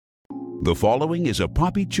The following is a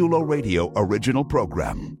Papi Chulo Radio original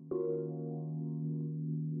program.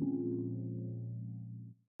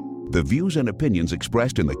 The views and opinions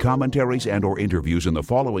expressed in the commentaries and/or interviews in the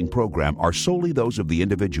following program are solely those of the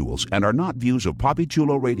individuals and are not views of Papi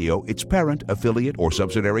Chulo Radio, its parent, affiliate, or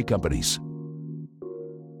subsidiary companies.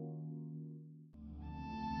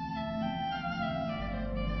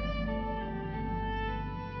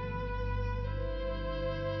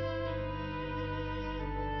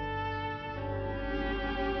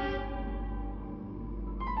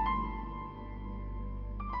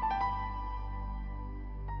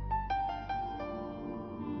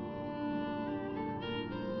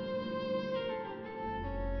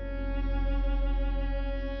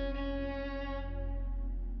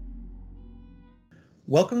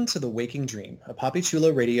 Welcome to The Waking Dream, a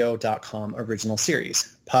PapiChuloRadio.com original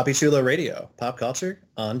series. Papi Chulo Radio, pop culture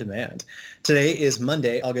on demand. Today is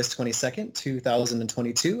Monday, August 22nd,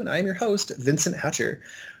 2022, and I am your host, Vincent Hatcher.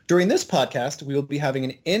 During this podcast, we will be having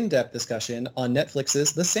an in-depth discussion on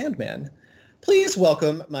Netflix's The Sandman. Please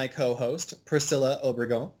welcome my co-host, Priscilla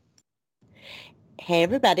Obregon. Hey,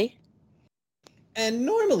 everybody. And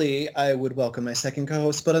normally I would welcome my second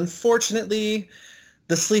co-host, but unfortunately,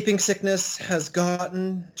 the sleeping sickness has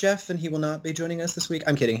gotten Jeff, and he will not be joining us this week.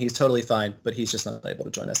 I'm kidding. He's totally fine, but he's just not able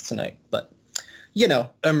to join us tonight. But, you know,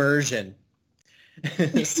 immersion.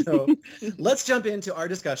 So let's jump into our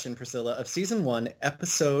discussion, Priscilla, of Season 1,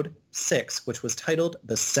 Episode 6, which was titled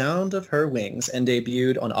The Sound of Her Wings and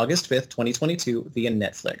debuted on August 5th, 2022 via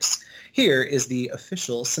Netflix. Here is the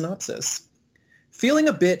official synopsis. Feeling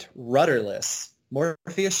a bit rudderless,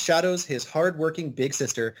 Morpheus shadows his hard-working big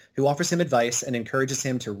sister who offers him advice and encourages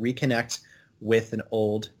him to reconnect with an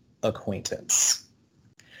old acquaintance.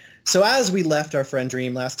 So as we left our friend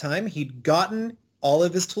Dream last time, he'd gotten all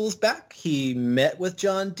of his tools back. He met with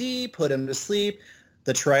John Dee, put him to sleep.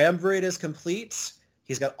 The triumvirate is complete.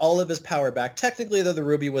 He's got all of his power back. Technically, though, the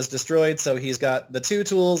ruby was destroyed, so he's got the two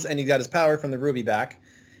tools and he got his power from the ruby back.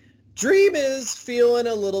 Dream is feeling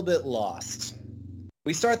a little bit lost.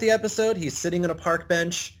 We start the episode, he's sitting on a park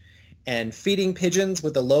bench and feeding pigeons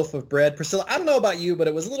with a loaf of bread. Priscilla, I don't know about you, but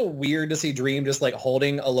it was a little weird to see Dream just like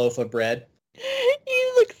holding a loaf of bread.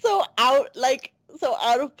 He looks so out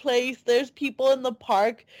of place. There's people in the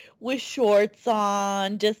park with shorts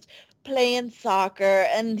on, just playing soccer,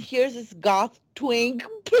 and here's this goth twink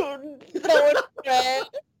throwing bread.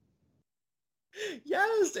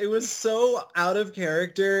 Yes, it was so out of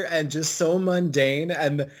character and just so mundane.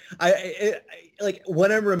 And like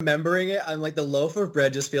when I'm remembering it, I'm like, the loaf of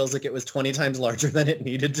bread just feels like it was 20 times larger than it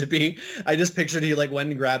needed to be. I just pictured he like went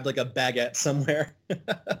and grabbed like a baguette somewhere.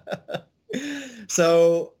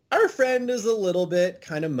 So our friend is a little bit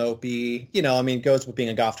kind of mopey, goes with being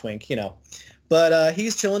a goth twink, but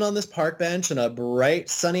he's chilling on this park bench on a bright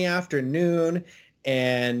sunny afternoon,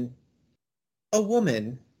 and a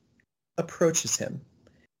woman approaches him.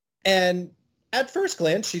 And at first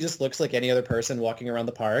glance, she just looks like any other person walking around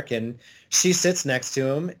the park, and she sits next to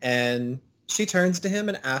him, and she turns to him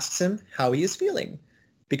and asks him how he is feeling,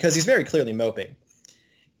 because he's very clearly moping.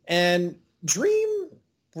 And Dream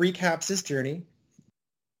recaps his journey.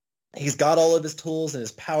 He's got all of his tools and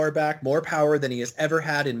his power back, more power than he has ever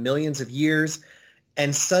had in millions of years,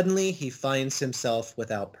 and suddenly he finds himself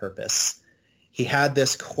without purpose. He had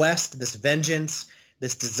this quest, this vengeance,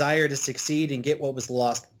 this desire to succeed and get what was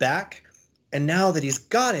lost back. And now that he's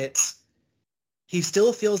got it, he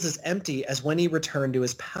still feels as empty as when he returned to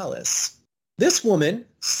his palace. This woman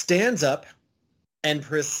stands up and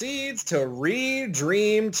proceeds to read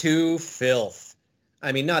Dream to filth.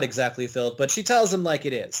 I mean, not exactly filth, but she tells him like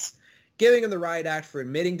it is, giving him the right act for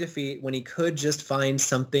admitting defeat when he could just find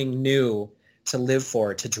something new to live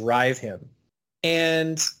for, to drive him.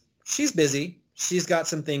 And she's busy. She's got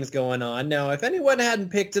some things going on. Now, if anyone hadn't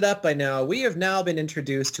picked it up by now, we have now been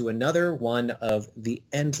introduced to another one of the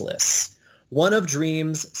Endless, one of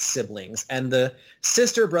Dream's siblings. And the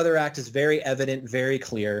sister-brother act is very evident, very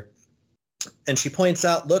clear. And she points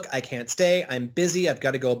out, look, I can't stay. I'm busy. I've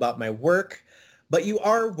got to go about my work. But you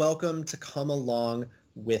are welcome to come along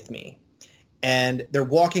with me. And they're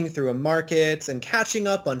walking through a market and catching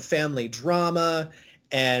up on family drama.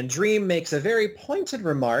 And Dream makes a very pointed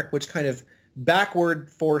remark, which kind of backward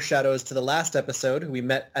foreshadows to the last episode, who we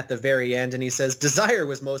met at the very end, and he says, Desire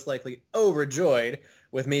was most likely overjoyed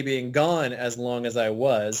with me being gone as long as I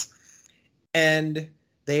was. And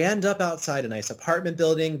they end up outside a nice apartment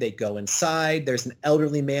building. They go inside. There's an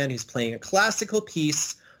elderly man who's playing a classical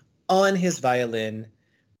piece on his violin.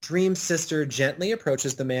 Dream's sister gently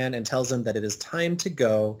approaches the man and tells him that it is time to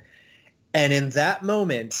go. And in that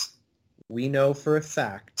moment, we know for a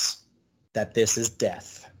fact that this is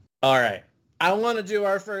death. All right. I want to do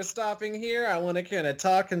our first stopping here. I want to kind of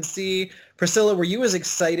talk and see. Priscilla, were you as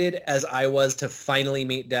excited as I was to finally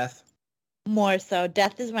meet Death? More so.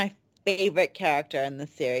 Death is my favorite character in the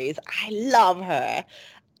series. I love her.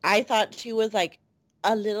 I thought she was like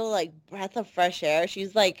a little like breath of fresh air.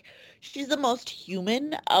 She's the most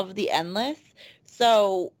human of the Endless.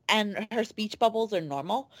 So, and her speech bubbles are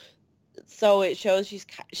normal. So it shows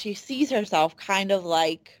she sees herself kind of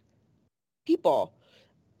like people.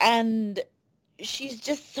 And she's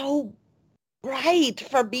just so bright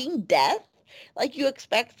for being Death. Like you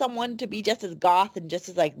expect someone to be just as goth and just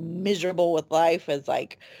as like miserable with life as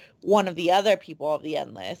like one of the other people of the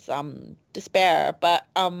Endless, Despair. But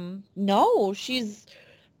no, she's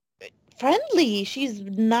friendly, she's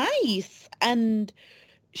nice, and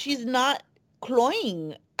she's not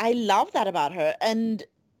cloying. I love that about her. And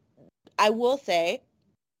I will say,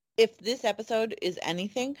 if this episode is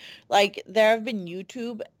anything, like there have been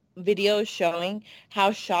YouTube videos showing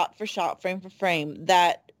how shot for shot, frame for frame,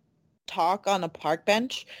 that talk on a park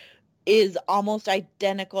bench is almost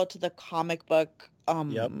identical to the comic book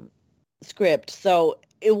Yep. script. So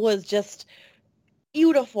it was just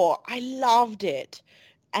beautiful. I loved it.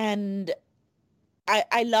 And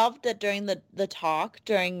I loved that during the talk,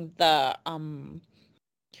 during the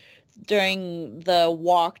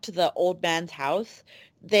walk to the old man's house,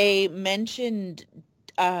 they mentioned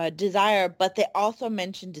desire, but they also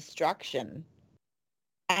mentioned destruction.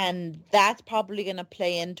 And that's probably going to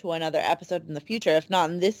play into another episode in the future, if not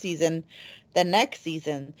in this season, then next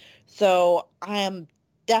season. So I am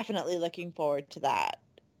definitely looking forward to that.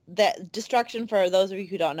 That destruction, for those of you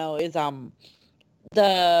who don't know, is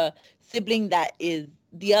the sibling that is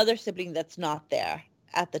the other sibling that's not there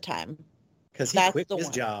at the time. Because he That's quit the his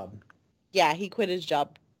one. job. Yeah, he quit his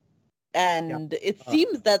job. And it Uh,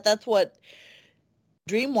 seems that that's what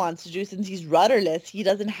Dream wants to do since he's rudderless. He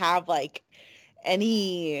doesn't have like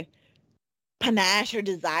any panache or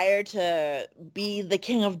desire to be the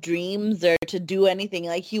king of dreams or to do anything.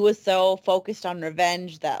 Like he was so focused on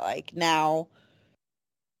revenge that like now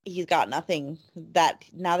he's got nothing. That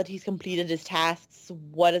now that he's completed his tasks,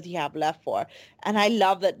 what does he have left for? And I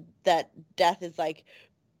love that Death is like,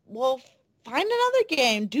 well, find another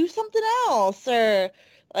game, do something else, or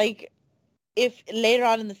like if later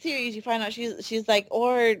on in the series you find out she's like,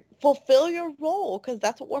 or fulfill your role because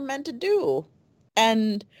that's what we're meant to do.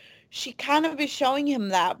 And she kind of is showing him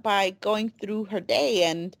that by going through her day.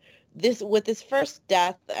 And this with this first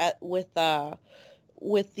death with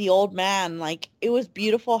the old man, like it was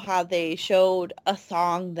beautiful how they showed a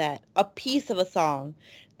piece of a song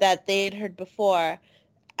that they had heard before.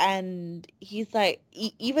 And he's like,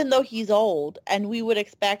 even though he's old and we would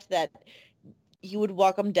expect that he would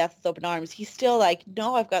welcome death with open arms, he's still like,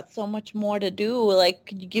 no, I've got so much more to do. Like,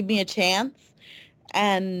 could you give me a chance?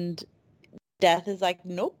 And Death is like,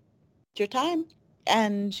 nope, it's your time.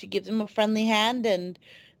 And she gives him a friendly hand, and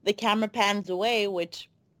the camera pans away, which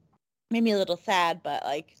made me a little sad, but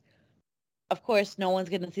like, of course, no one's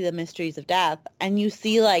going to see the mysteries of death. And you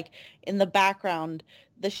see like in the background,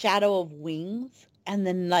 the shadow of wings, and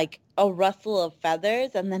then like a rustle of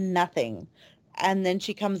feathers, and then nothing. And then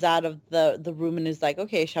she comes out of the room and is like,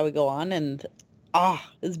 okay, shall we go on? And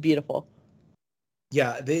it's beautiful.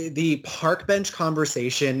 Yeah, the park bench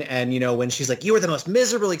conversation, and when she's like, "You are the most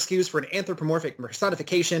miserable excuse for an anthropomorphic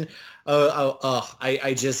personification."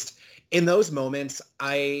 I just in those moments,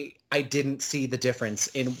 I didn't see the difference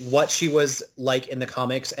in what she was like in the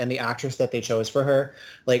comics and the actress that they chose for her.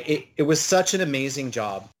 Like it was such an amazing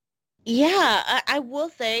job. Yeah, I will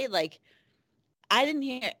say, like, I didn't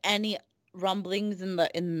hear any rumblings in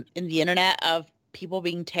the internet of people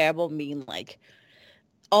being terrible and being like,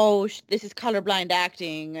 oh, this is colorblind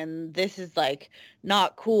acting and this is like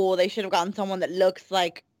not cool. They should have gotten someone that looks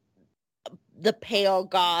like the pale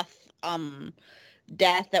goth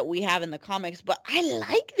Death that we have in the comics. But I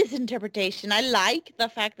like this interpretation. I like the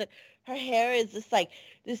fact that her hair is just like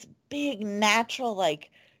this big natural like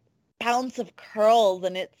bounce of curls,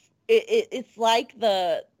 and it's like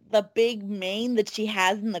the big mane that she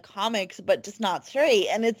has in the comics, but just not straight.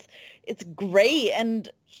 And it's great. And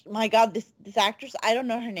my God, this actress, I don't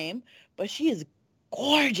know her name, but she is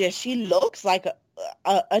gorgeous. She looks like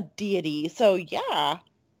a deity. So yeah.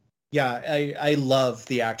 Yeah, I love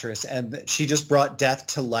the actress, and she just brought Death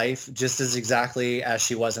to life just as exactly as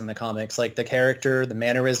she was in the comics. Like the character, the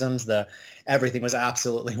mannerisms, the everything was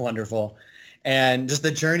absolutely wonderful. And just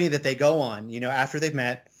the journey that they go on, after they've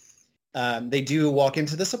met, they do walk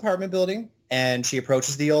into this apartment building, and she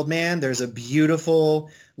approaches the old man. There's a beautiful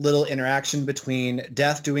little interaction between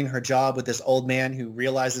Death doing her job with this old man who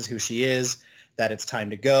realizes who she is, that it's time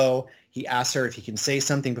to go. He asks her if he can say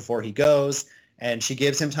something before he goes, and she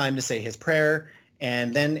gives him time to say his prayer.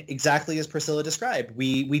 And then, exactly as Priscilla described,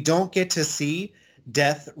 we don't get to see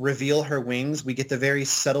Death reveal her wings. We get the very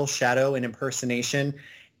subtle shadow and impersonation,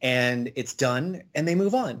 and it's done, and they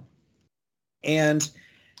move on. And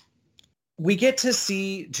we get to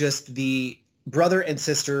see just the brother and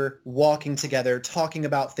sister walking together, talking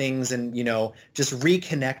about things and, just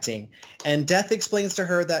reconnecting. And Death explains to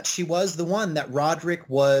her that she was the one that Roderick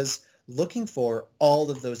was looking for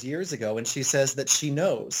all of those years ago. And she says that she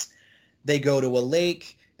knows. They go to a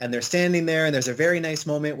lake and they're standing there, and there's a very nice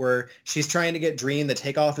moment where she's trying to get Dream to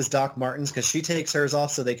take off his Doc Martens because she takes hers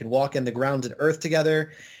off so they can walk in the ground and earth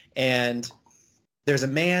together. And there's a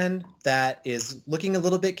man that is looking a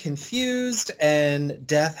little bit confused, and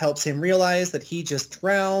Death helps him realize that he just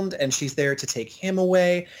drowned, and she's there to take him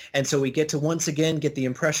away. And so we get to once again get the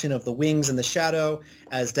impression of the wings and the shadow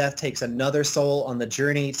as Death takes another soul on the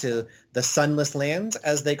journey to the sunless land,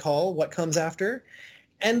 as they call what comes after.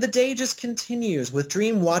 And the day just continues with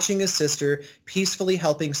Dream watching his sister peacefully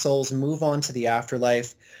helping souls move on to the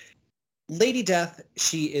afterlife. Lady Death,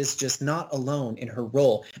 she is just not alone in her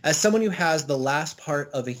role as someone who has the last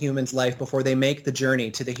part of a human's life before they make the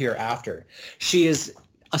journey to the hereafter. She is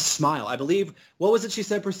a smile. I believe, what was it she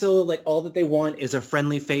said, Priscilla? Like, all that they want is a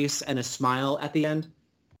friendly face and a smile at the end?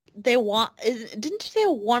 Didn't you say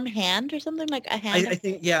a warm hand or something, like a hand? I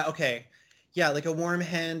think, yeah, okay. Yeah, like a warm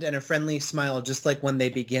hand and a friendly smile, just like when they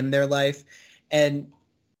begin their life. And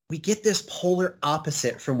we get this polar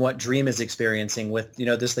opposite from what Dream is experiencing with,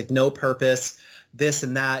 this like no purpose, this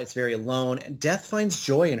and that. It's very alone. And Death finds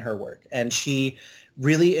joy in her work. And she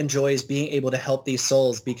really enjoys being able to help these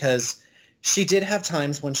souls because she did have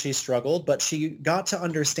times when she struggled, but she got to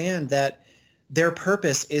understand that their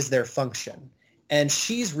purpose is their function. And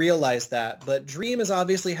she's realized that. But Dream is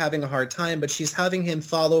obviously having a hard time, but she's having him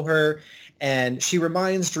follow her. And she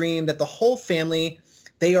reminds Dream that the whole family,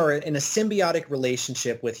 they are in a symbiotic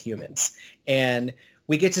relationship with humans. And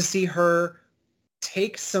we get to see her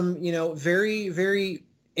take some, very, very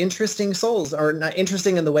interesting souls, or not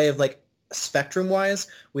interesting in the way of like spectrum-wise.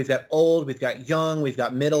 We've got old, we've got young, we've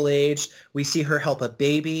got middle-aged. We see her help a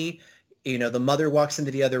baby. The mother walks into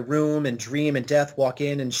the other room, and Dream and Death walk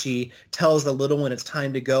in, and she tells the little one it's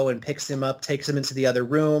time to go and picks him up, takes him into the other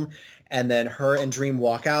room. And then her and Dream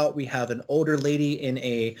walk out. We have an older lady in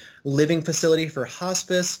a living facility for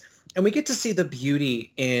hospice. And we get to see the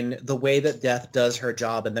beauty in the way that Death does her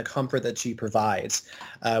job and the comfort that she provides.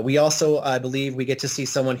 We also, I believe, we get to see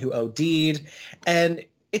someone who OD'd. And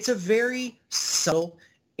it's a very subtle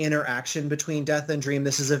interaction between Death and Dream.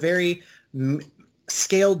 This is a very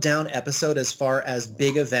scaled down episode as far as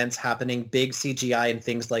big events happening, big CGI and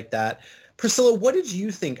things like that. Priscilla, what did you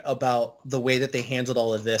think about the way that they handled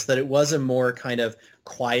all of this, that it was a more kind of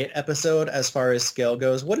quiet episode as far as scale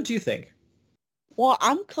goes? What did you think? Well,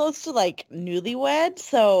 I'm close to like newlywed,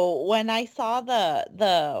 so when I saw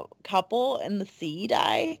the couple in the sea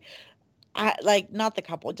die, I like not the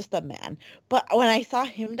couple, just the man. But when I saw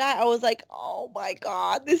him die, I was like, "Oh my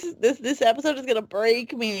God, this episode is gonna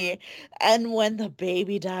break me." And when the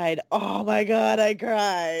baby died, oh my God, I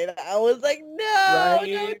cried. I was like, "No, Right.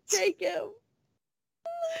 don't take him."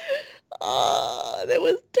 Oh, that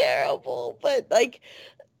was terrible. But like,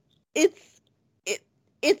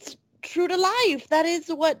 it's true to life. That is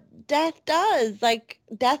what death does. Like,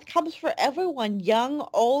 death comes for everyone, young,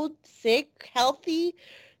 old, sick, healthy.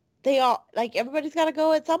 They all, like, everybody's got to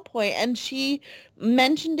go at some point. And she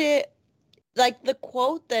mentioned it, like, the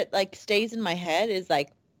quote that, like, stays in my head is,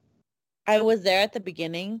 like, I was there at the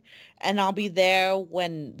beginning, and I'll be there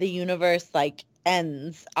when the universe, like,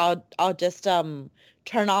 ends. I'll just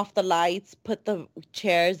turn off the lights, put the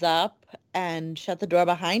chairs up, and shut the door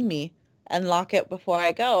behind me and lock it before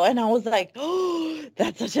I go. And I was like, oh,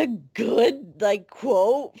 that's such a good, like,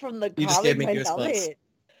 quote from the You comic. just gave me I goosebumps. love it.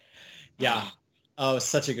 Yeah. Oh,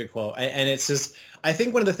 such a good quote. And it's just, I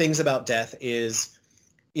think one of the things about death is,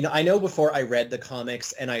 I know before I read the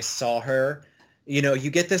comics and I saw her, you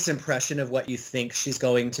get this impression of what you think she's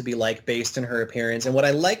going to be like based on her appearance. And what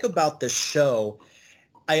I like about the show,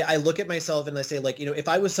 I look at myself and I say, like, if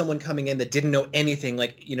I was someone coming in that didn't know anything,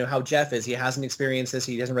 like, how Jeff is, he hasn't experienced this,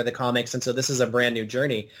 he hasn't read the comics, and so this is a brand new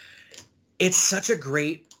journey. It's such a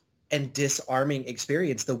great and disarming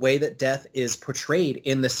experience, the way that death is portrayed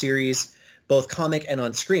in the series, both comic and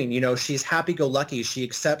on screen. She's happy-go-lucky. She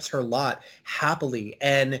accepts her lot happily.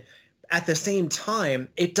 And at the same time,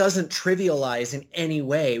 it doesn't trivialize in any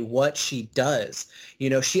way what she does.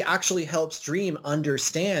 She actually helps Dream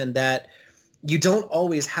understand that you don't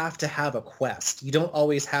always have to have a quest. You don't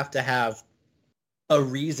always have to have a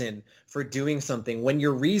reason for doing something when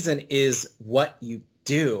your reason is what you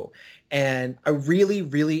do. And I really,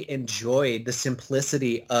 really enjoyed the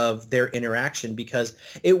simplicity of their interaction because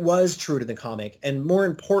it was true to the comic. And more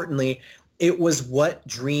importantly, it was what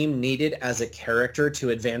Dream needed as a character to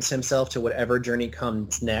advance himself to whatever journey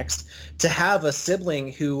comes next. To have a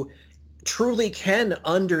sibling who truly can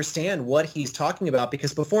understand what he's talking about,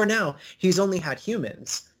 because before now, he's only had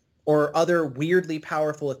humans or other weirdly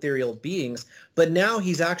powerful ethereal beings. But now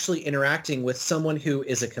he's actually interacting with someone who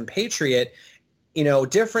is a compatriot, you know,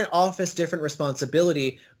 different office, different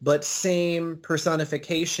responsibility, but same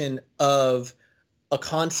personification of a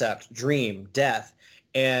concept, dream, death,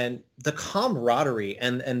 and the camaraderie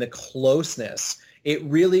and the closeness. It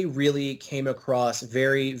really, really came across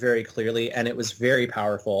very, very clearly, and it was very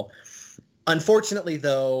powerful. Unfortunately,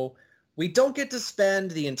 though, we don't get to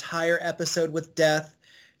spend the entire episode with Death.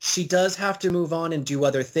 She does have to move on and do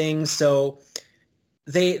other things, so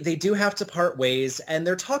they do have to part ways, and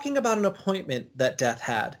they're talking about an appointment that Death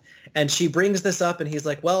had. And she brings this up, and he's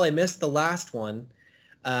like, well, I missed the last one,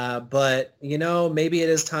 but, you know, maybe it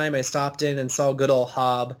is time I stopped in and saw good old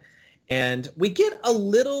Hob. And we get a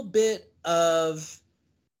little bit of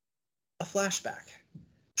a flashback.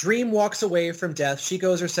 Dream walks away from Death. She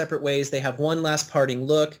goes her separate ways. They have one last parting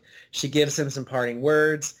look. She gives him some parting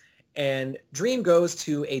words. And Dream goes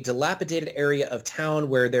to a dilapidated area of town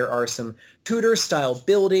where there are some Tudor-style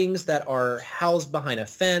buildings that are housed behind a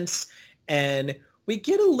fence. And we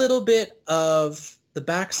get a little bit of the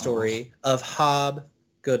backstory of Hob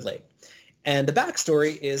Goodley. And the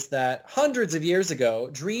backstory is that hundreds of years ago,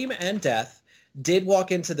 Dream and Death did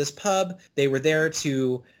walk into this pub. They were there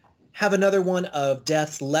to have another one of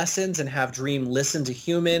Death's lessons and have Dream listen to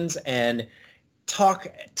humans and talk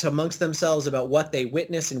to amongst themselves about what they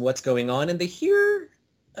witness and what's going on. And they hear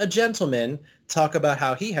a gentleman talk about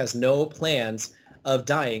how he has no plans of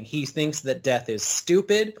dying. He thinks that Death is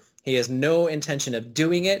stupid. He has no intention of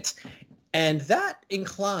doing it. And that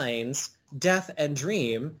inclines Death and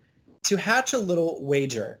Dream to hatch a little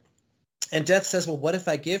wager. And Death says, well, what if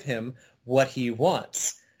I give him what he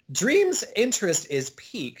wants? Dream's interest is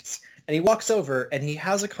piqued, and he walks over and he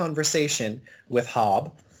has a conversation with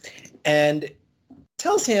Hob and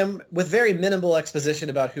tells him with very minimal exposition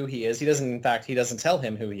about who he is. He doesn't tell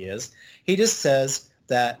him who he is. He just says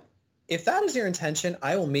that if that is your intention,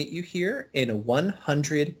 I will meet you here in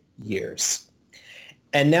 100 years.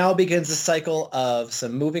 And now begins a cycle of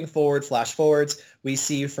some moving forward, flash forwards. We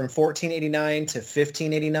see from 1489 to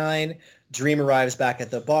 1589, Dream arrives back at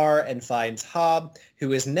the bar and finds Hob,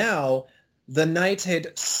 who is now the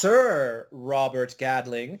knighted Sir Robert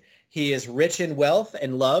Gadling. He is rich in wealth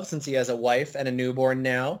and love since he has a wife and a newborn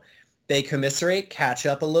now. They commiserate, catch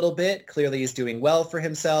up a little bit. Clearly he's doing well for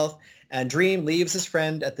himself. And Dream leaves his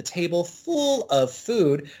friend at the table full of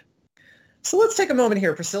food. So let's take a moment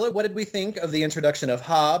here. Priscilla, what did we think of the introduction of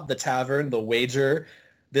Hob, the tavern, the wager,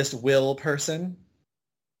 this Will person?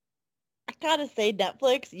 I gotta say,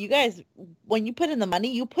 Netflix, you guys, when you put in the money,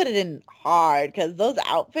 you put it in hard because those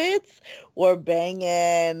outfits were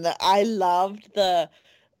banging. I loved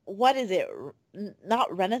what is it?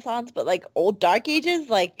 Not Renaissance, but like old Dark Ages,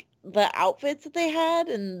 like the outfits that they had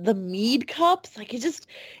and the mead cups. Like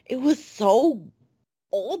it was so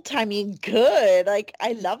old-timey good. Like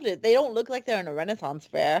I loved it. They don't look like they're in a Renaissance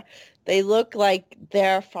fair. They look like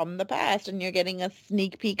they're from the past, and you're getting a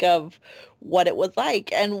sneak peek of what it was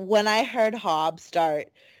like. And when I heard Hob start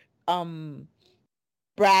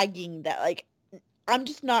bragging that like I'm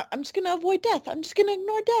just gonna avoid death. I'm just gonna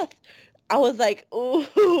ignore death. I was like, ooh,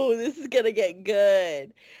 this is gonna get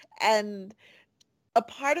good. And a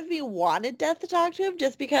part of me wanted Death to talk to him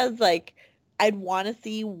just because like I'd want to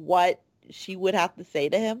see what she would have to say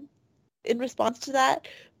to him in response to that.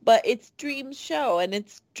 But it's Dream's show, and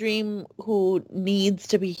it's Dream who needs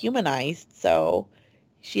to be humanized. So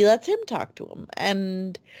she lets him talk to him.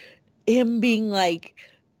 And him being like,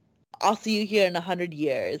 I'll see you here in 100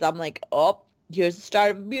 years. I'm like, oh, here's the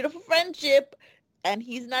start of a beautiful friendship. And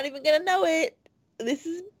he's not even going to know it. This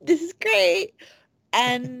is great.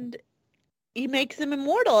 And he makes him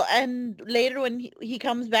immortal. And later when he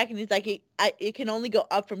comes back and he's like, it can only go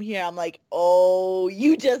up from here. I'm like, oh,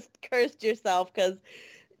 you just cursed yourself, because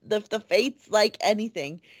the fate's like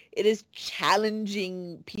anything. It is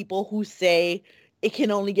challenging people who say it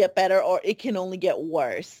can only get better or it can only get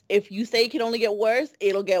worse. If you say it can only get worse,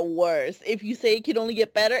 it'll get worse. If you say it can only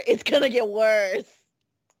get better, it's going to get worse.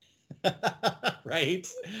 Right?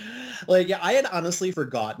 Like, yeah, I had honestly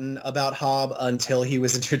forgotten about Hob until he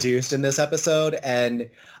was introduced in this episode, and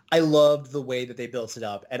I loved the way that they built it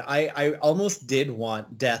up. And I almost did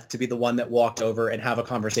want Death to be the one that walked over and have a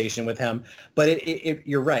conversation with him. But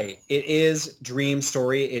you're right. It is Dream's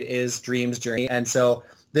story. It is Dream's journey. And so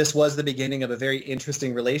this was the beginning of a very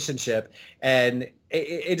interesting relationship. And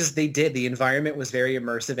it just, they did. The environment was very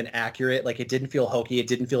immersive and accurate. Like, it didn't feel hokey. It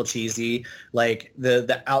didn't feel cheesy. Like,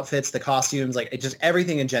 the outfits, the costumes, like, it just,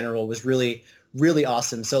 everything in general was really, really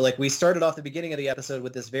awesome. So, like, we started off the beginning of the episode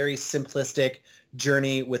with this very simplistic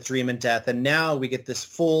journey with Dream and Death. And now we get this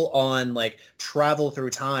full on, like, travel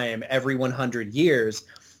through time every 100 years.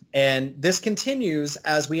 And this continues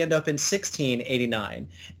as we end up in 1689.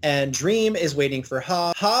 And Dream is waiting for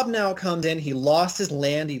Hob. Hob now comes in. He lost his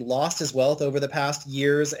land. He lost his wealth over the past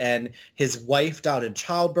years. And his wife died in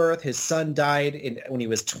childbirth. His son died when he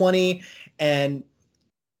was 20. And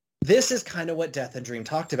this is kind of what Death and Dream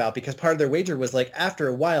talked about, because part of their wager was like, after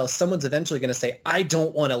a while, someone's eventually going to say, I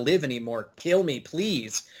don't want to live anymore. Kill me,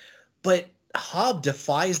 please. But Hob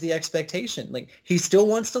defies the expectation. Like, he still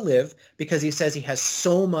wants to live because he says he has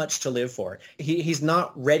so much to live for. He's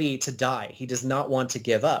not ready to die. He does not want to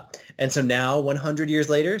give up. And so now, 100 years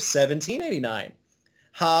later, 1789,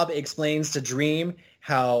 Hob explains to Dream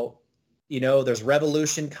how, there's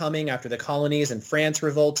revolution coming after the colonies in France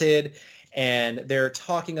revolted. And they're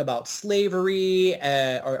talking about slavery,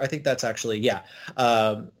 or I think that's actually, yeah.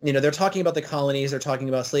 They're talking about the colonies, they're talking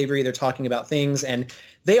about slavery, they're talking about things, and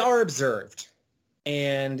they are observed.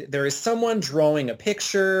 And there is someone drawing a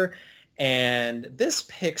picture, and this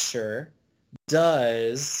picture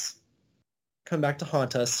does come back to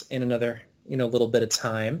haunt us in another, little bit of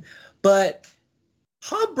time. But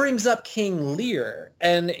Hob brings up King Lear,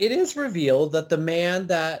 and it is revealed that the man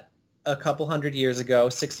that a couple hundred years ago,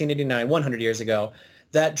 1689, 100 years ago,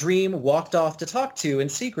 that Dream walked off to talk to in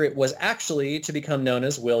secret was actually to become known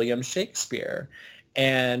as William Shakespeare.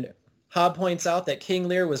 And Hob points out that King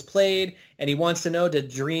Lear was played, and he wants to know, did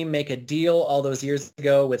Dream make a deal all those years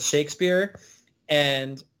ago with Shakespeare?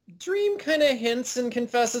 And Dream kind of hints and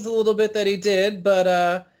confesses a little bit that he did, but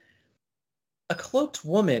a cloaked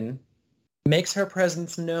woman makes her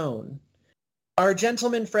presence known. Our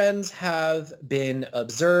gentlemen friends have been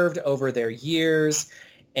observed over their years,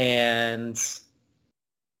 and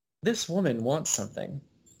this woman wants something.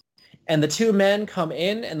 And the two men come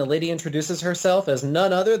in, and the lady introduces herself as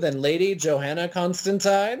none other than Lady Johanna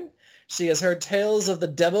Constantine. She has heard tales of the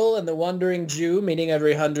devil and the wandering Jew meeting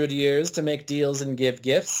every 100 years to make deals and give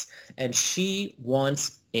gifts, and she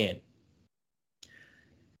wants in.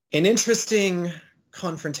 An interesting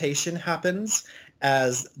confrontation happens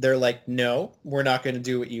as they're like, no, we're not going to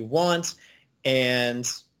do what you want. And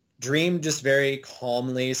Dream just very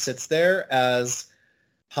calmly sits there as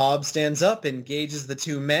Hob stands up, engages the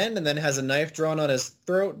two men, and then has a knife drawn on his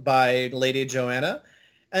throat by Lady Joanna.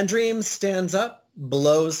 And Dream stands up,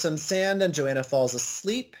 blows some sand, and Joanna falls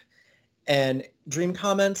asleep. And Dream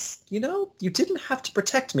comments, you didn't have to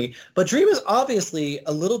protect me. But Dream is obviously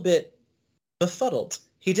a little bit befuddled.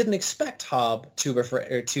 He didn't expect Hob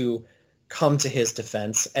to come to his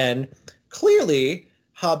defense. And clearly,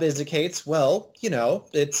 Hob indicates, well,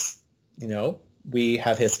 it's, we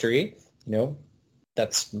have history,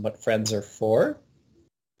 that's what friends are for.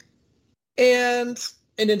 And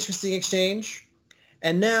an interesting exchange.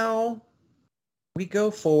 And now we go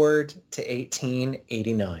forward to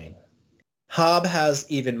 1889. Hob has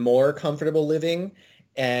even more comfortable living,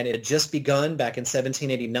 and it had just begun back in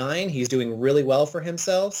 1789. He's doing really well for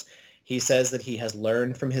himself. He says that he has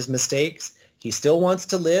learned from his mistakes. He still wants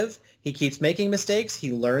to live. He keeps making mistakes.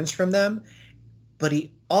 He learns from them. But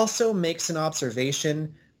he also makes an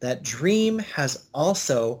observation that Dream has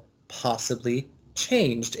also possibly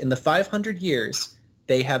changed in the 500 years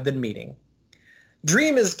they have been meeting.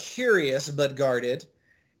 Dream is curious but guarded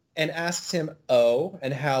and asks him, oh,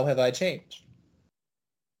 and how have I changed?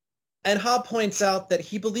 And Hob points out that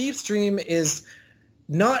he believes Dream is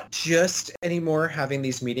not just anymore having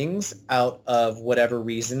these meetings out of whatever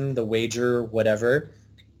reason, the wager, whatever.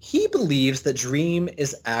 He believes that Dream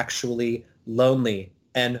is actually lonely.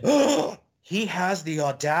 And he has the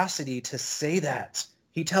audacity to say that.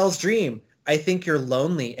 He tells Dream, I think you're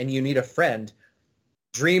lonely and you need a friend.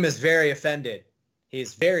 Dream is very offended.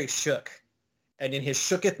 He's very shook. And in his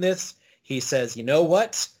shooketh-ness, he says, you know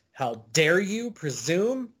what? How dare you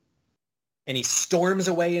presume? And he storms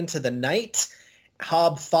away into the night.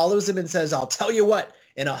 Hob follows him and says, I'll tell you what,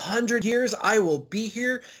 in 100 years, I will be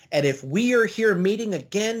here. And if we are here meeting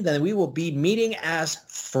again, then we will be meeting as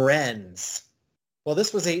friends. Well,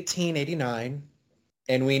 this was 1889.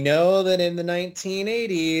 And we know that in the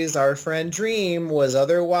 1980s, our friend Dream was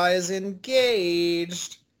otherwise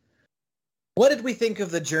engaged. What did we think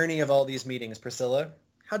of the journey of all these meetings, Priscilla?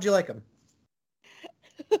 How'd you like them?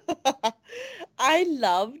 I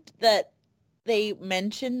loved that they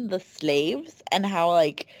mentioned the slaves and how,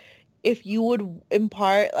 like, if you would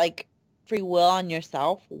impart, like, free will on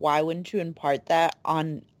yourself, why wouldn't you impart that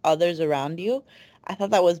on others around you? I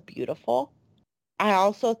thought that was beautiful. I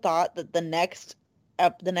also thought that the next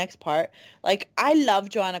part, like, I love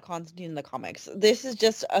Joanna Constantine in the comics. This is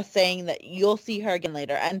just a saying that you'll see her again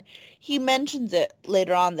later, and he mentions it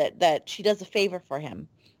later on that she does a favor for him,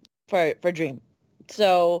 for Dream.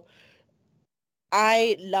 So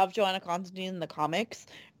I love Joanna Constantine in the comics,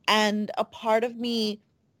 and a part of me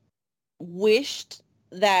wished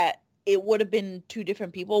that it would have been two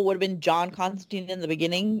different people. It would have been John Constantine in the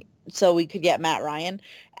beginning, so we could get Matt Ryan,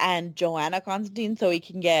 and Joanna Constantine, so we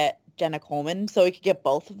can get Jenna Coleman, so we could get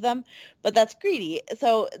both of them. But that's greedy.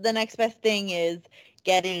 So the next best thing is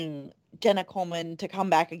getting Jenna Coleman to come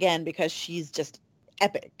back again because she's just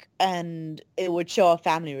epic, and it would show a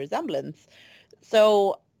family resemblance.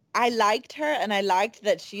 So I liked her, and I liked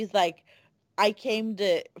that she's like, I came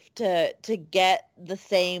to get the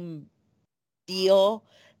same deal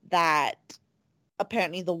that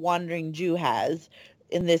apparently the Wandering Jew has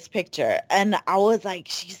in this picture. And I was like,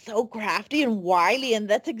 she's so crafty and wily, and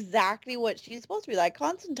that's exactly what she's supposed to be like.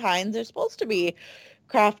 Constantines are supposed to be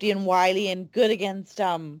crafty and wily and good against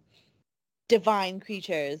divine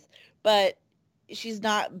creatures, but she's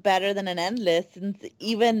not better than an Endless, since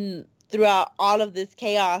even throughout all of this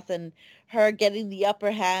chaos and her getting the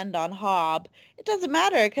upper hand on Hob, it doesn't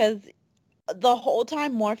matter because the whole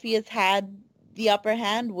time Morpheus had the upper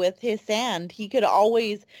hand with his sand. He could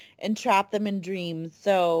always entrap them in dreams,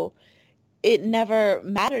 so it never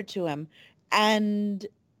mattered to him. And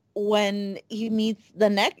when he meets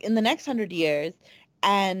in the next 100 years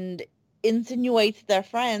and insinuates they're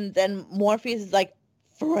friends, and Morpheus is like,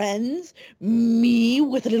 friends? Me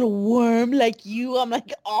with a little worm like you? I'm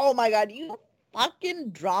like, oh my God, you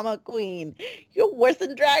fucking drama queen. You're worse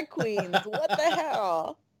than drag queens. What the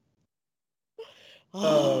hell?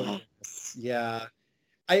 Oh, yeah.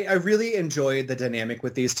 I really enjoyed the dynamic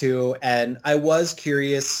with these two, and I was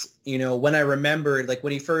curious, when I remembered, like,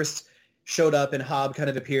 when he first showed up and Hob kind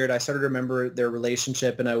of appeared, I started to remember their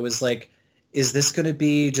relationship, and I was like, is this going to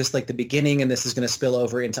be just like the beginning and this is going to spill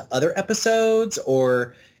over into other episodes,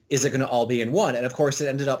 or is it going to all be in one? And of course, it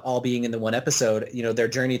ended up all being in the one episode, their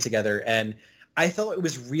journey together, and I thought it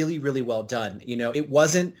was really, really well done. It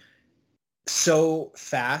wasn't so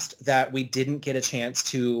fast that we didn't get a chance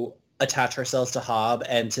to attach ourselves to Hob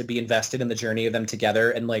and to be invested in the journey of them together.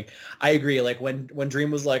 And like, I agree. Like when Dream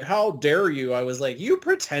was like, how dare you? I was like, you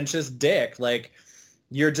pretentious dick. Like,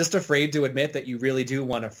 you're just afraid to admit that you really do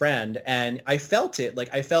want a friend. And I felt it.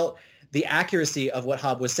 Like, I felt the accuracy of what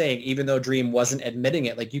Hob was saying, even though Dream wasn't admitting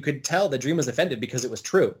it. Like, you could tell that Dream was offended because it was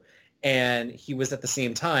true. And he was at the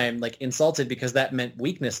same time like insulted because that meant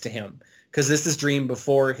weakness to him, because this is Dream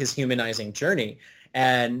before his humanizing journey.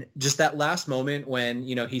 And just that last moment when,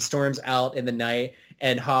 he storms out in the night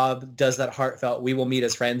and Hob does that heartfelt, we will meet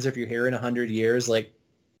as friends if you're here in 100 years. Like,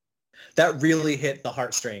 that really hit the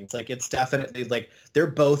heartstrings. Like, it's definitely like they're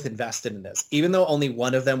both invested in this. Even though only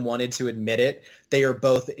one of them wanted to admit it, they are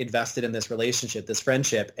both invested in this relationship, this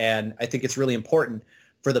friendship. And I think it's really important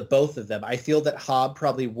for the both of them. I feel that Hob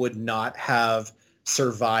probably would not have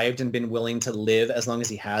survived and been willing to live as long as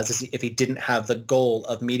he has if he didn't have the goal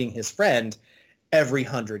of meeting his friend every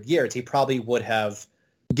 100 years. He probably would have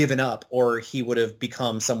given up, or he would have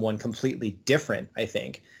become someone completely different, I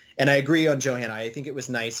think. And I agree on Johanna. I think it was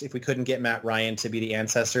nice if we couldn't get Matt Ryan to be the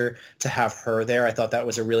ancestor, to have her there. I thought that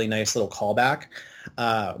was a really nice little callback.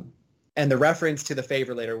 And the reference to the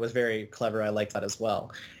favor later was very clever. I liked that as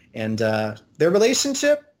well. And their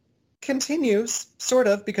relationship continues, sort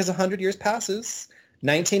of, because 100 years passes.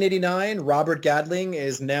 1989, Robert Gadling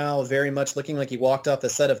is now very much looking like he walked off the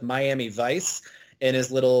set of Miami Vice in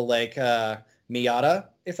his little, like, Miata,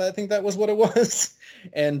 if I think that was what it was.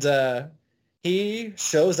 And he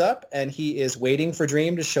shows up, and he is waiting for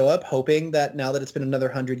Dream to show up, hoping that now that it's been another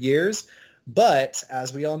 100 years. But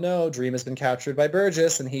as we all know, Dream has been captured by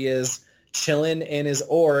Burgess, and he is chilling in his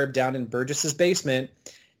orb down in Burgess's basement.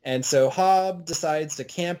 And so Hob decides to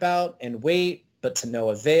camp out and wait, but to no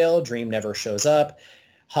avail. Dream never shows up.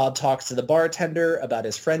 Hob talks to the bartender about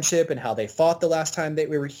his friendship and how they fought the last time that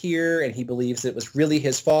we were here, and he believes it was really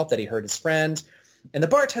his fault that he hurt his friend. And the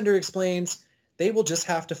bartender explains they will just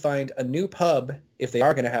have to find a new pub if they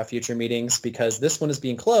are going to have future meetings, because this one is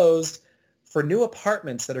being closed for new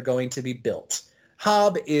apartments that are going to be built.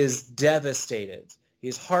 Hob is devastated.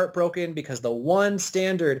 He's heartbroken because the one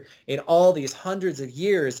standard in all these hundreds of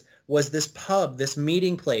years was this pub, this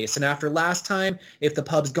meeting place. And after last time, if the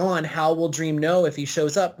pub's gone, how will Dream know if he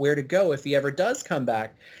shows up, where to go, if he ever does come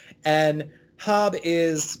back? And Hob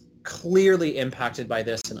is clearly impacted by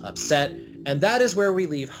this and upset. And that is where we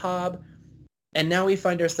leave Hob. And now we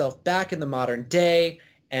find ourselves back in the modern day,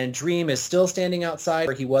 and Dream is still standing outside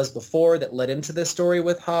where he was before that led into this story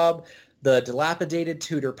with Hob, the dilapidated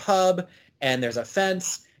Tudor pub, and there's a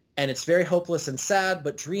fence, and it's very hopeless and sad,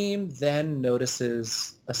 but Dream then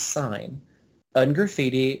notices a sign, a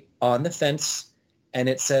graffiti on the fence, and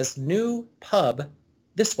it says, "New pub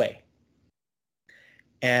this way."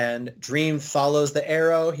 And Dream follows the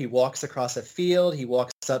arrow. He walks across a field. He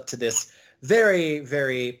walks up to this very,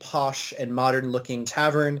 very posh and modern-looking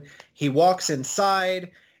tavern. He walks inside,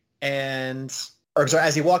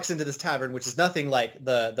 as he walks into this tavern, which is nothing like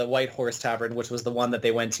the White Horse Tavern, which was the one that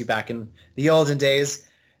they went to back in the olden days,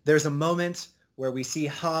 there's a moment where we see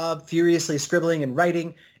Hob furiously scribbling and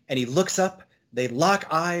writing, and he looks up, they lock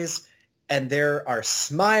eyes, and there are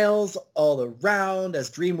smiles all around as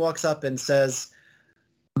Dream walks up and says,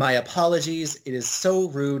 "My apologies, it is so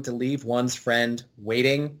rude to leave one's friend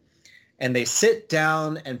waiting." And they sit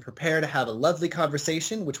down and prepare to have a lovely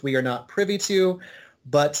conversation, which we are not privy to.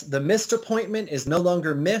 But the missed appointment is no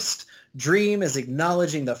longer missed. Dream is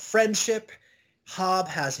acknowledging the friendship. Hob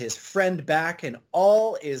has his friend back, and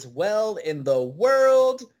all is well in the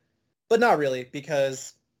world. But not really,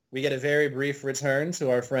 because we get a very brief return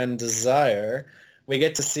to our friend Desire. We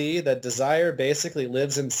get to see that Desire basically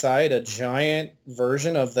lives inside a giant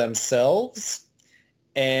version of themselves.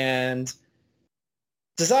 And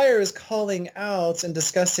Desire is calling out and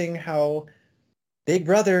discussing how Big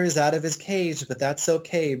Brother is out of his cage, but that's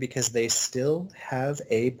okay because they still have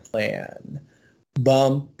a plan.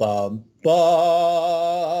 Bum, bum,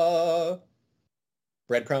 ba.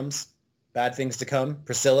 Breadcrumbs, bad things to come.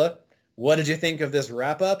 Priscilla, what did you think of this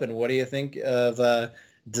wrap-up, and what do you think of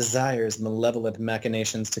Desire's malevolent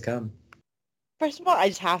machinations to come? First of all, I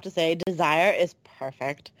just have to say, Desire is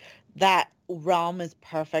perfect. That realm is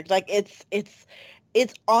perfect. Like, it's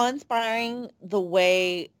awe-inspiring the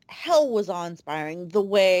way Hell was awe-inspiring, the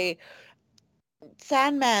way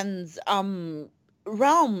Sandman's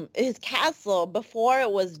realm, his castle, before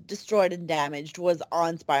it was destroyed and damaged, was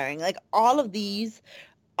awe-inspiring. Like, all of these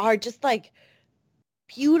are just like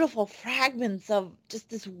beautiful fragments of just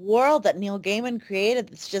this world that Neil Gaiman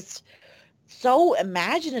created. It's just so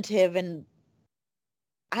imaginative and,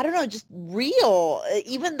 I don't know, just real,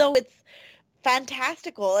 even though it's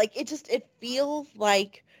fantastical. Like, it feels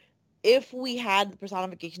like if we had the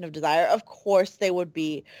personification of Desire, of course they would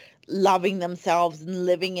be loving themselves and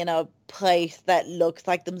living in a place that looks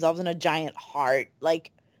like themselves in a giant heart,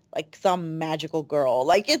 like some magical girl.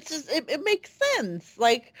 Like, it's just, it makes sense.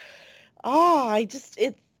 Like, and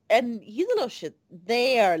he's a little shit.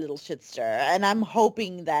 They are a little shitster, and I'm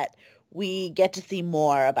hoping that we get to see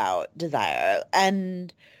more about Desire.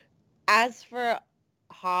 And as for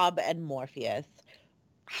Hob and Morpheus,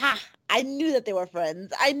 I knew that they were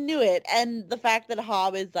friends. I knew it. And the fact that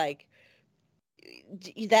Hob is like,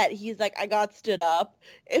 that he's like, I got stood up.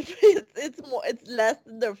 It's less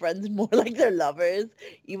than their friends, more like they're lovers,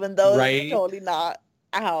 even though Right? It's totally not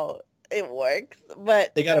how it works.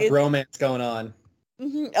 But They got a bromance going on.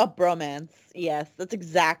 A bromance. Yes, that's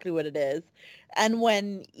exactly what it is. And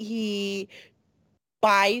when he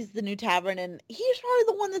buys the new tavern, and he's probably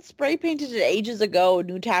the one that spray painted it ages ago,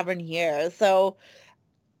 new tavern here. So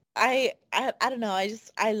I don't know.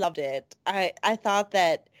 I loved it. I thought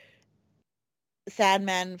that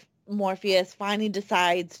Sandman Morpheus finally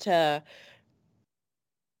decides to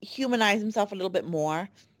humanize himself a little bit more.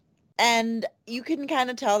 And you can kind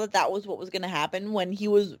of tell that that was what was going to happen when he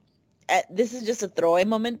was this is just a throwaway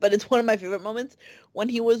moment, but it's one of my favorite moments when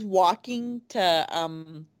he was walking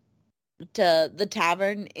to the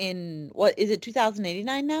tavern in, what is it,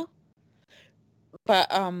 2089 now?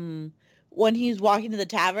 But when he's walking to the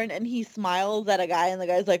tavern and he smiles at a guy and the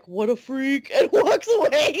guy's like, "What a freak," and walks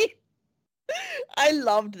away. I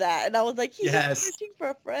loved that. And I was like, he's just searching for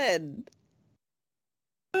a friend.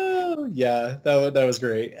 Oh, yeah, that was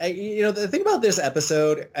great. The thing about this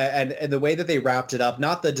episode and the way that they wrapped it up,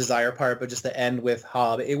 not the Desire part, but just the end with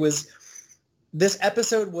Hob, this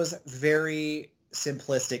episode was very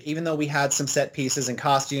simplistic. Even though we had some set pieces and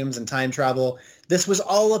costumes and time travel, this was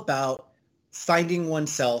all about finding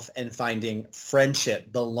oneself and finding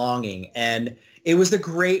friendship, belonging. And it was the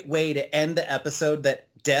great way to end the episode that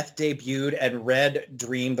Death debuted and read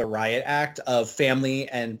Dream the Riot Act of family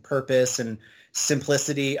and purpose and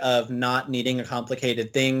simplicity of not needing a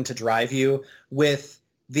complicated thing to drive you, with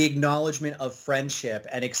the acknowledgement of friendship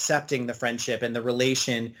and accepting the friendship and the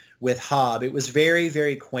relation with Hobb. It was very,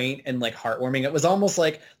 very quaint and like heartwarming. It was almost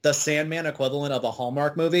like the Sandman equivalent of a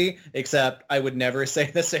Hallmark movie, except I would never say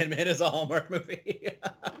the Sandman is a Hallmark movie.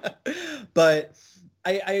 But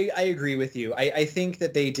I agree with you. I think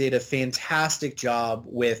that they did a fantastic job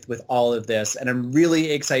with all of this, and I'm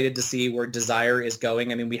really excited to see where Desire is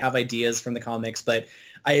going. I mean, we have ideas from the comics, but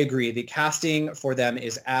I agree. The casting for them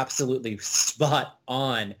is absolutely spot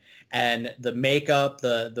on, and the makeup,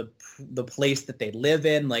 the place that they live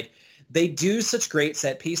in, like they do such great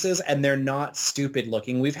set pieces, and they're not stupid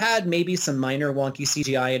looking. We've had maybe some minor wonky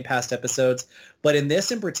CGI in past episodes, but in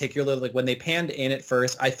this in particular, like when they panned in at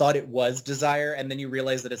first, I thought it was Desire, and then you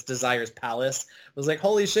realize that it's Desire's palace. I was like,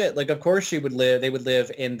 holy shit! Like, of course they would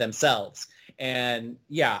live in themselves, and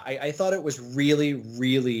yeah, I thought it was really,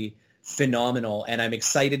 really phenomenal, and I'm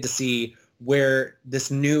excited to see where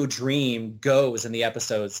this new dream goes in the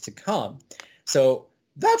episodes to come. So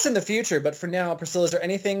that's in the future, but for now, Priscilla, is there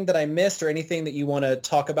anything that I missed or anything that you want to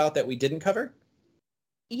talk about that we didn't cover?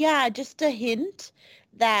 Yeah, just a hint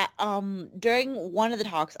that during one of the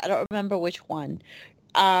talks, I don't remember which one,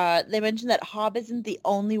 they mentioned that Hobb isn't the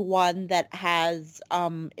only one that has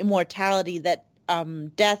immortality, that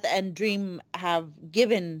Death and Dream have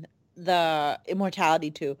given the immortality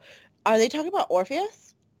to. Are they talking about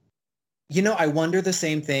Orpheus? You know, I wonder the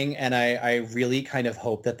same thing, and I really kind of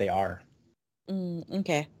hope that they are.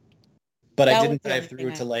 Okay. But I didn't dive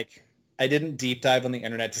through to I didn't deep dive on the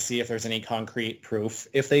internet to see if there's any concrete proof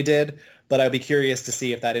if they did, but I'd be curious to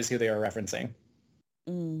see if that is who they are referencing.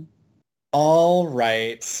 All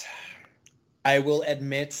right. I will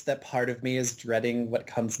admit that part of me is dreading what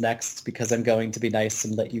comes next because I'm going to be nice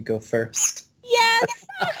and let you go first. Yes!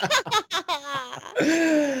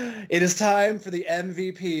 It is time for the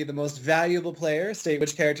MVP, the most valuable player. State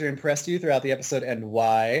which character impressed you throughout the episode and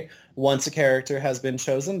why. Once a character has been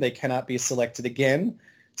chosen, they cannot be selected again.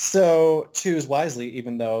 So choose wisely,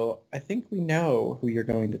 even though I think we know who you're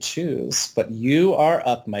going to choose. But you are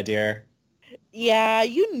up, my dear. Yeah,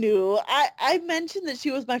 you knew. I mentioned that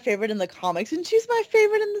she was my favorite in the comics, and she's my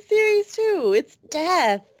favorite in the series, too. It's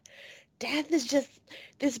Death. Death is just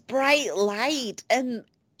this bright light, and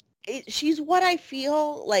she's what I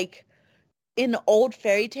feel like in old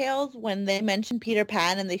fairy tales when they mention Peter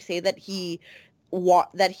Pan and they say that he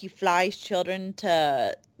flies children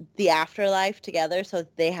to the afterlife together so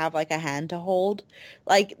that they have like a hand to hold.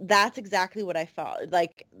 Like that's exactly what I felt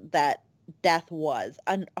like that Death was,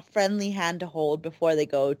 a friendly hand to hold before they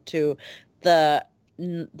go to the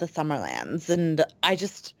Summerlands. And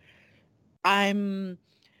I'm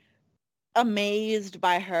amazed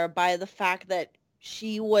by her, by the fact that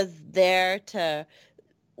she was there to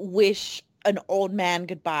wish an old man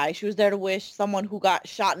goodbye. She was there to wish someone who got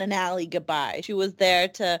shot in an alley goodbye. She was there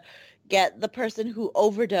to get the person who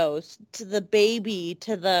overdosed, to the baby,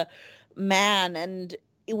 to the man. And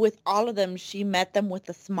with all of them, she met them with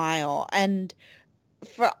a smile. And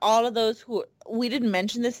for all of those who, we didn't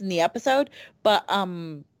mention this in the episode, but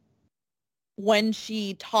when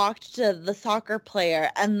she talked to the soccer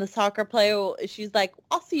player and the soccer player, she's like,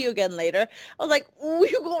 I'll see you again later. I was like, ooh,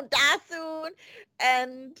 you're going to die soon.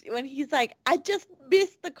 And when he's like, I just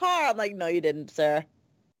missed the car. I'm like, no, you didn't, sir.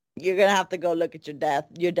 You're going to have to go look at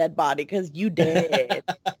your dead body because you did.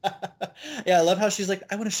 Yeah, I love how she's like,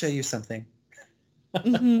 I want to show you something.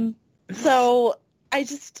 Mm-hmm. So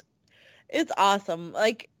it's awesome.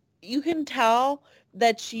 Like you can tell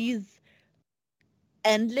that she's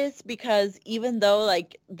endless because even though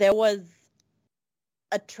like there was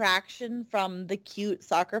attraction from the cute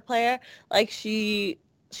soccer player, like she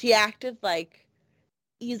acted like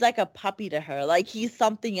he's like a puppy to her, like he's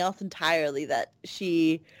something else entirely that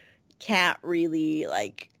she can't really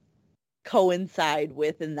like coincide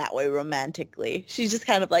with in that way romantically. She's just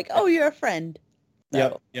kind of like, oh, you're a friend.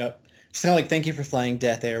 So. Yep. She's kind of like, thank you for flying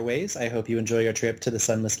Death Airways. I hope you enjoy your trip to the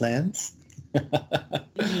Sunless Lands.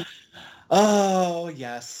 Mm-hmm. Oh,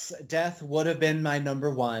 yes. Death would have been my number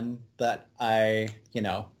one, but I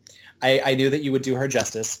knew that you would do her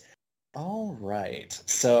justice. All right.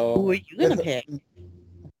 So who are you going to pick?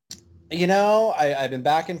 I've been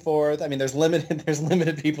back and forth. I mean, there's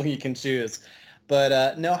limited people you can choose.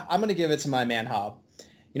 But no, I'm going to give it to my man, Hobb.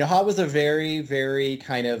 Hobb was a very, very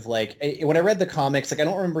kind of like, when I read the comics, like I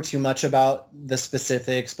don't remember too much about the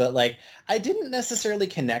specifics, but like I didn't necessarily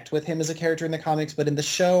connect with him as a character in the comics, but in the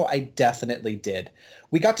show, I definitely did.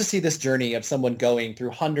 We got to see this journey of someone going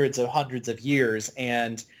through hundreds of years,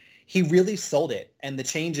 and he really sold it, and the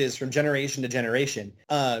changes from generation to generation.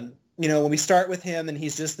 when we start with him and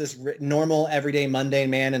he's just this normal, everyday, mundane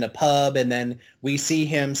man in a pub, and then we see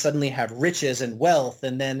him suddenly have riches and wealth,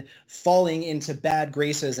 and then falling into bad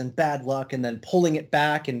graces and bad luck, and then pulling it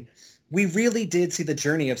back. And we really did see the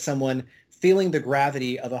journey of someone feeling the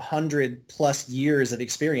gravity of 100+ years of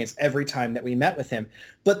experience every time that we met with him.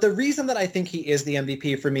 But the reason that I think he is the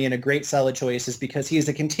MVP for me and a great solid choice is because he is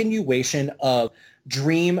a continuation of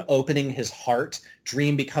Dream opening his heart,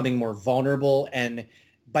 Dream becoming more vulnerable, and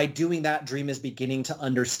by doing that, Dream is beginning to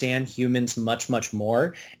understand humans much, much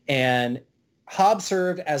more. And Hob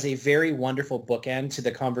served as a very wonderful bookend to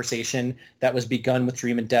the conversation that was begun with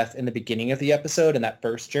Dream and Death in the beginning of the episode and that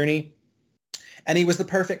first journey. And he was the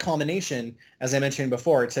perfect culmination, as I mentioned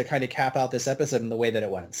before, to kind of cap out this episode in the way that it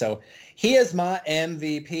went. So he is my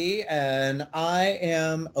MVP, and I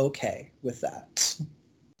am okay with that.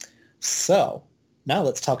 So now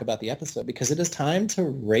let's talk about the episode, because it is time to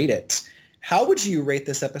rate it. How would you rate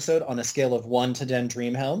this episode on a scale of 1 to 10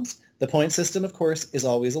 dream helms? The point system, of course, is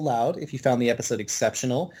always allowed. If you found the episode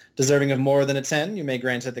exceptional, deserving of more than a 10, you may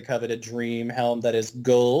grant it the coveted dream helm that is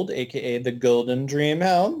gold, aka the golden dream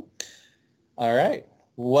helm. All right.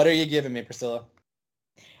 What are you giving me, Priscilla?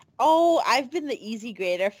 Oh, I've been the easy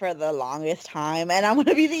grader for the longest time, and I'm going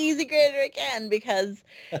to be the easy grader again because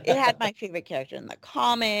it had my favorite character in the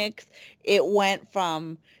comics. It went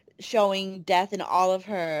from showing Death in all of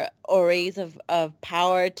her arrays of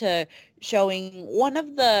power to showing one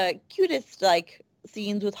of the cutest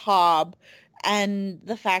scenes with Hob, and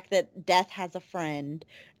the fact that Death has a friend.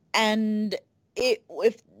 And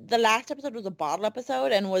if the last episode was a bottle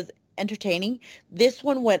episode and was entertaining, this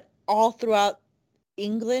one went all throughout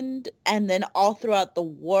England and then all throughout the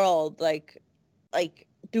world, like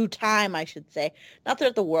through time, I should say, not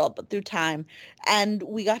throughout the world, but through time. And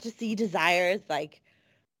we got to see Desire's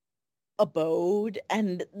abode,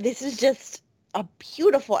 and this is just a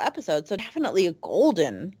beautiful episode, so definitely a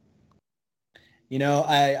golden.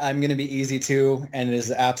 I'm going to be easy too, and it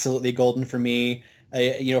is absolutely golden for me,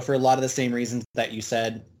 for a lot of the same reasons that you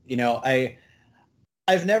said.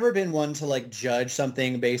 I've never been one to judge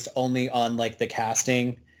something based only on the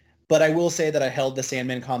casting, but I will say that I held the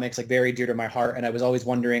Sandman comics very dear to my heart, and I was always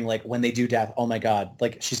wondering when they do Death, oh my God,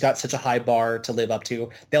 she's got such a high bar to live up to.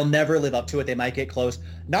 They'll never live up to it. They might get close.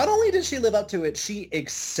 Not only did she live up to it, she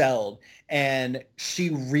excelled, and she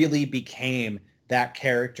really became that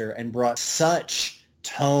character and brought such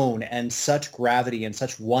tone and such gravity and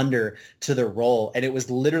such wonder to the role. And it was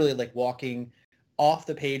literally walking off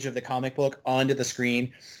the page of the comic book onto the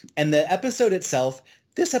screen. And the episode itself,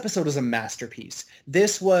 this episode was a masterpiece.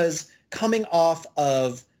 This was coming off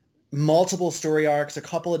of multiple story arcs, a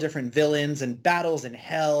couple of different villains and battles in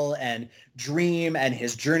hell, and Dream and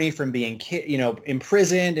his journey from being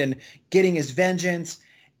imprisoned and getting his vengeance.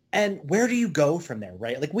 And where do you go from there,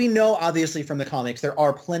 right? We know obviously from the comics there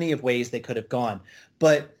are plenty of ways they could have gone,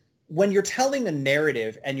 but when you're telling a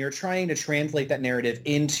narrative and you're trying to translate that narrative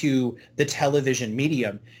into the television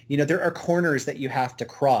medium, there are corners that you have to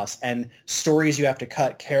cross and stories you have to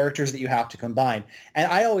cut, characters that you have to combine. And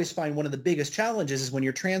I always find one of the biggest challenges is when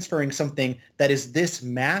you're transferring something that is this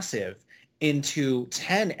massive into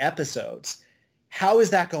 10 episodes. How is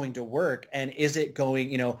that going to work? And is it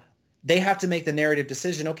going, they have to make the narrative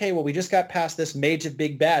decision. Okay, well, we just got past this Mage of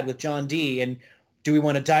Big Bad with John D. And do we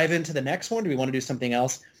want to dive into the next one? Do we want to do something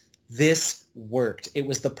else? This worked. It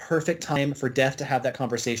was the perfect time for Death to have that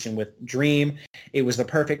conversation with Dream. It was the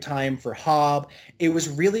perfect time for Hob. It was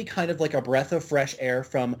really kind of like a breath of fresh air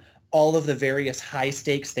from all of the various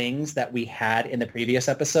high-stakes things that we had in the previous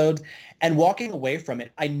episodes. And walking away from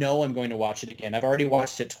it, I know I'm going to watch it again. I've already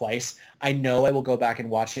watched it twice. I know I will go back and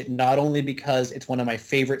watch it, not only because it's one of my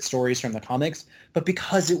favorite stories from the comics, but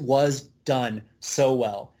because it was done so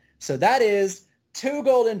well. So that is 2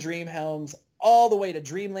 golden dream helms all the way to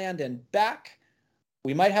Dreamland and back.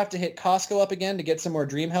 We might have to hit Costco up again to get some more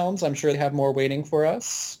dream helms. I'm sure they have more waiting for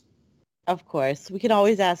us. Of course. We can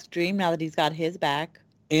always ask Dream now that he's got his back.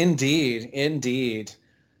 Indeed, indeed.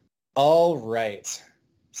 All right.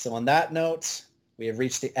 So on that note, we have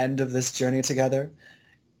reached the end of this journey together.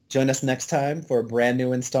 Join us next time for a brand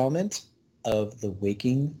new installment of The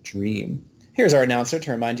Waking Dream. Here's our announcer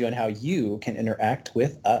to remind you on how you can interact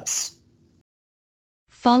with us.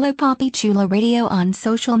 Follow Poppy Chula Radio on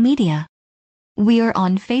social media. We are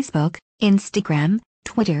on Facebook, Instagram,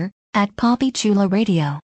 Twitter, at Poppy Chula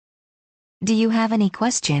Radio. Do you have any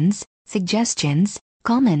questions, suggestions,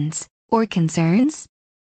 comments, or concerns?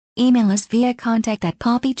 Email us via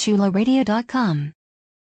contact@poppychularadio.com.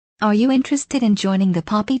 Are you interested in joining the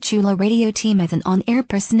Poppy Chula Radio team as an on-air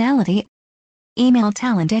personality? Email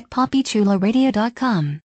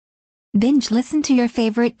talent@poppychularadio.com. Binge listen to your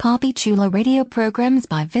favorite Papi Chulo Radio programs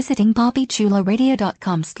by visiting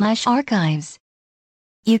papichuloradio.com/archives.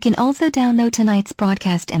 You can also download tonight's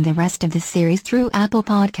broadcast and the rest of the series through Apple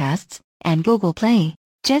Podcasts and Google Play.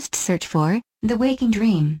 Just search for The Waking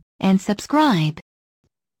Dream and subscribe.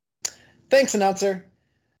 Thanks, announcer.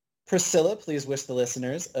 Priscilla, please wish the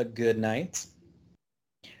listeners a good night.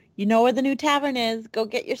 You know where the new tavern is. Go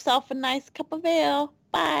get yourself a nice cup of ale.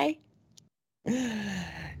 Bye.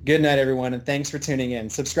 Good night, everyone, and thanks for tuning in.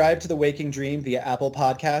 Subscribe to The Waking Dream via Apple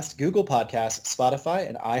Podcast, Google Podcasts, Spotify,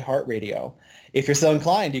 and iHeartRadio. If you're so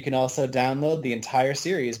inclined, you can also download the entire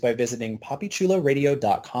series by visiting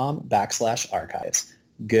papichuloradio.com/archives.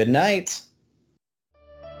 Good night.